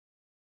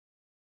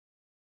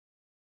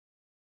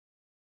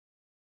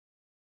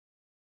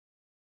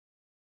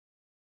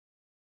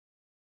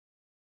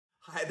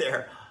Hi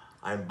there,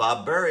 I'm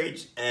Bob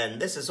Burridge,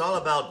 and this is all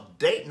about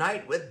date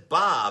night with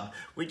Bob.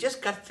 We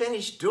just got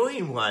finished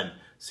doing one.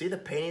 See the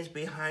paintings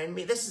behind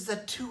me? This is a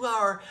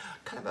 2-hour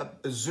kind of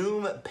a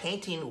Zoom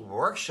painting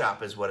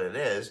workshop is what it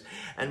is.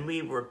 And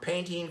we were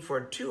painting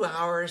for 2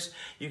 hours.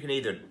 You can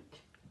either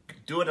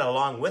do it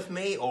along with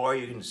me, or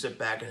you can sit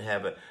back and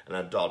have an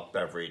adult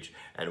beverage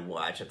and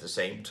watch at the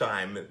same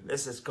time.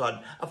 This is called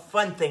a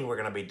fun thing we're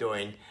gonna be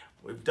doing.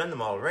 We've done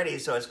them already,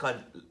 so it's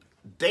called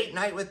Date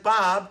Night with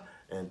Bob.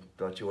 And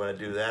don't you want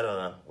to do that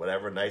on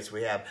whatever nights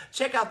we have?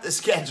 Check out the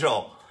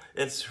schedule.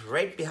 It's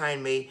right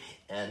behind me,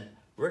 and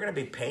we're going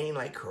to be painting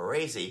like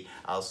crazy.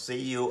 I'll see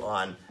you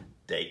on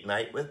Date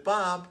Night with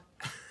Bob.